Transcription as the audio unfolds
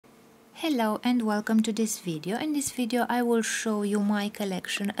Hello and welcome to this video. In this video I will show you my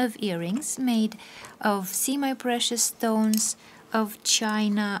collection of earrings made of semi-precious stones, of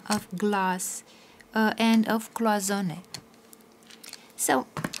china, of glass and of cloisonne. So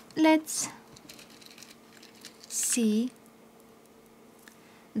let's see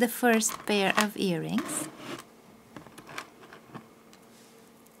the first pair of earrings.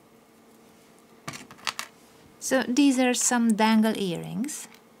 So these are some dangle earrings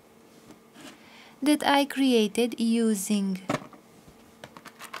that I created using,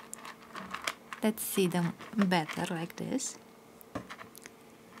 let's see them better like this.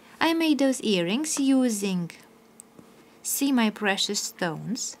 I made those earrings using semi-precious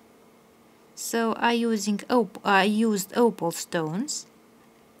stones. So I used opal stones,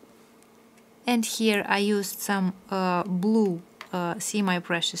 and here I used some blue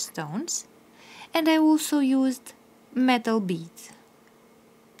semi-precious stones, and I also used metal beads.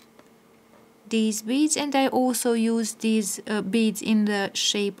 These beads, and I also used these beads in the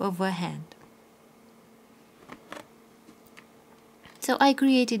shape of a hand. So I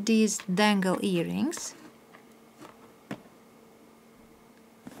created these dangle earrings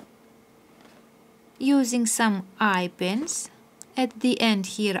using some eye pins. At the end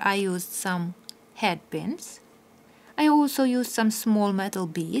here I used some head pins. I also used some small metal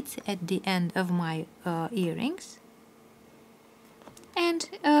beads at the end of my earrings. And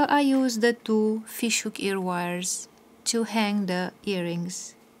I used the two fishhook ear wires to hang the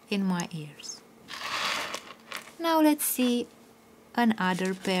earrings in my ears. Now let's see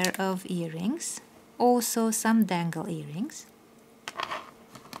another pair of earrings, also some dangle earrings.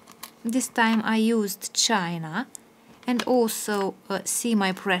 This time I used china and also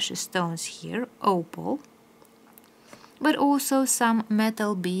semi-precious stones here, opal, but also some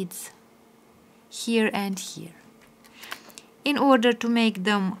metal beads here and here. In order to make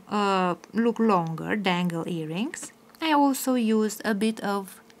them look longer, dangle earrings, I also used a bit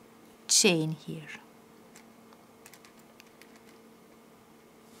of chain here.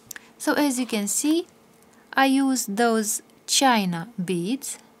 So as you can see, I used those china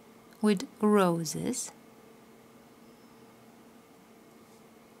beads with roses,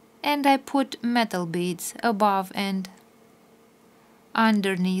 and I put metal beads above and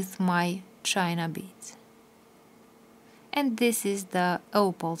underneath my china beads. And this is the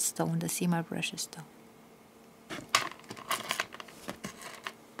opal stone, the semi-precious stone.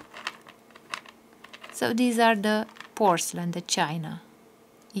 So these are the porcelain, the china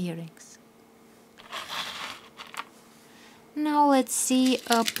earrings. Now let's see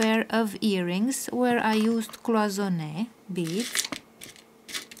a pair of earrings where I used cloisonne beads.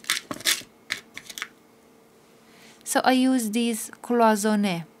 So I used these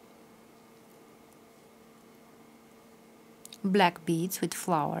cloisonne black beads with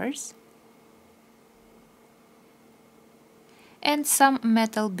flowers and some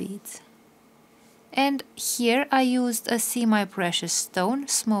metal beads. And here I used a semi-precious stone,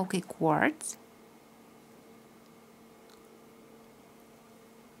 smoky quartz.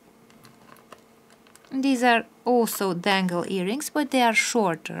 These are also dangle earrings, but they are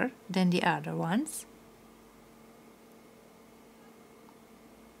shorter than the other ones.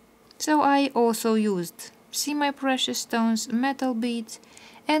 So I also used semi-precious stones, metal beads,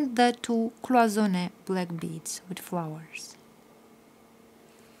 and the two cloisonne black beads with flowers.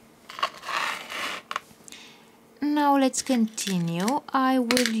 Now let's continue. I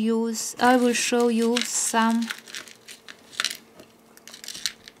will show you some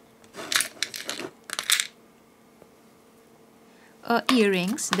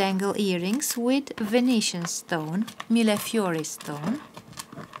earrings, dangle earrings with Venetian stone, Millefiori stone.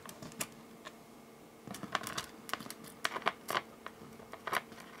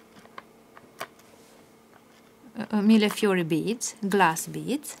 Millefiori beads, glass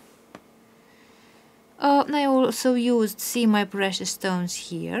beads. I also used semi-precious stones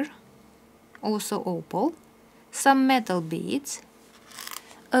here, also opal, some metal beads,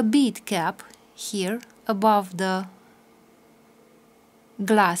 a bead cap here above the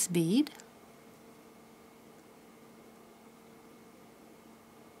glass bead,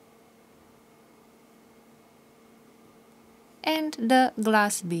 and the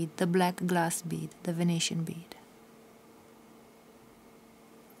glass bead, the black glass bead, the Venetian bead.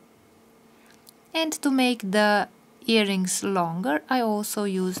 And to make the earrings longer, I also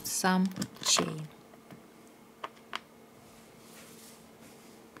used some chain.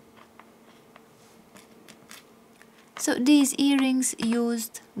 So these earrings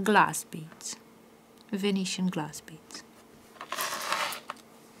used glass beads, Venetian glass beads.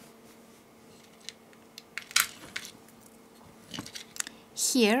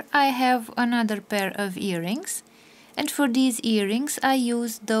 Here I have another pair of earrings, and for these earrings I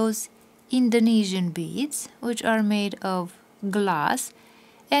use those Indonesian beads, which are made of glass,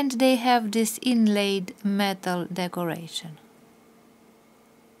 and they have this inlaid metal decoration.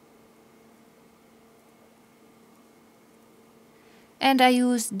 And I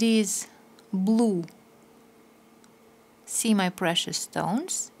use these blue semi-precious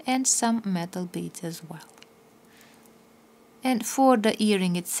stones and some metal beads as well. And for the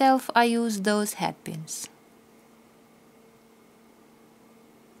earring itself I use those head pins.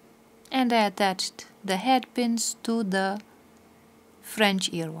 And I attached the head pins to the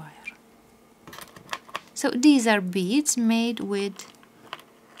French ear wire. So these are beads made with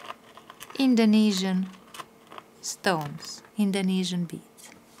Indonesian stones, Indonesian beads.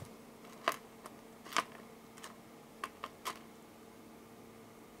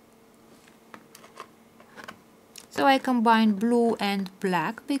 So I combine blue and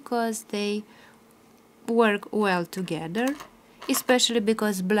black because they work well together, especially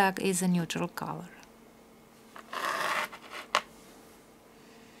because black is a neutral color.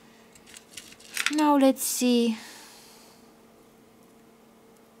 Now let's see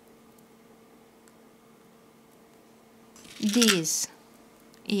these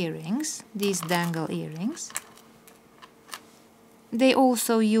earrings, these dangle earrings. They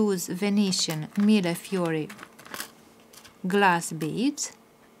also use Venetian Millefiori glass beads.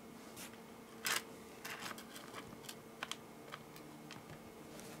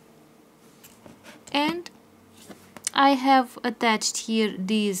 And I have attached here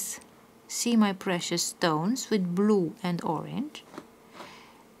these semi-precious stones with blue and orange.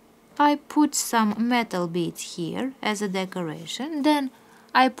 I put some metal beads here as a decoration. Then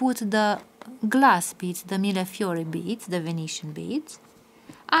I put the glass beads, the Millefiori beads, the Venetian beads.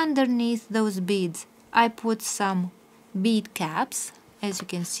 Underneath those beads I put some bead caps, as you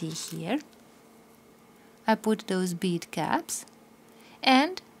can see here. I put those bead caps,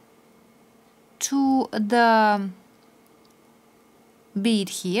 and to the bead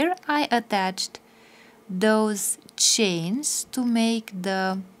here I attached those chains to make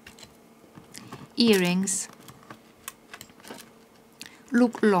the earrings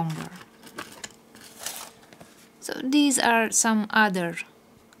look longer. So these are some other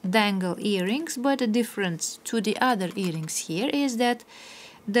dangle earrings, but the difference to the other earrings here is that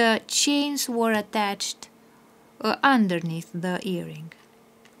the chains were attached underneath the earring,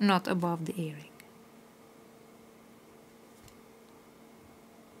 not above the earring.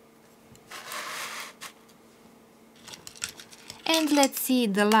 And let's see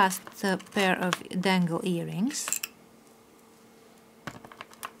the last pair of dangle earrings.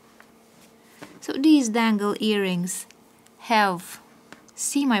 So these dangle earrings have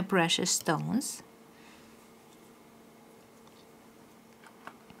semi-precious stones.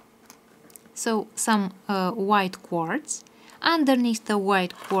 So some white quartz. Underneath the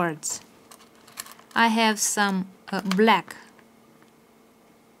white quartz I have some black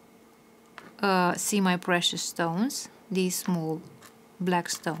semi-precious stones, these small black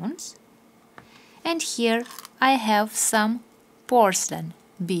stones. And here I have some porcelain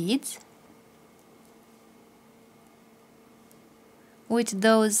beads with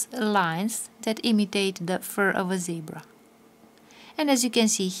those lines that imitate the fur of a zebra. And as you can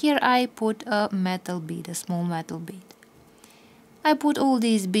see here I put a metal bead, a small metal bead. I put all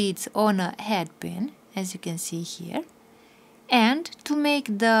these beads on a head pin, as you can see here. And to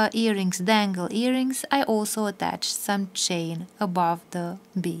make the earrings dangle earrings I also attached some chain above the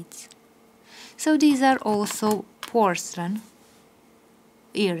beads. So these are also porcelain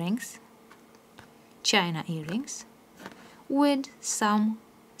earrings, china earrings, with some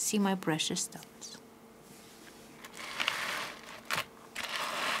semi-precious stones.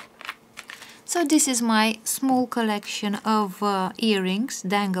 So this is my small collection of earrings,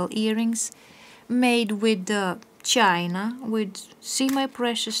 dangle earrings, made with china, with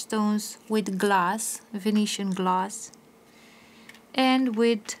semi-precious stones, with glass, Venetian glass, and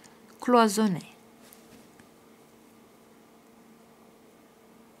with cloisonne.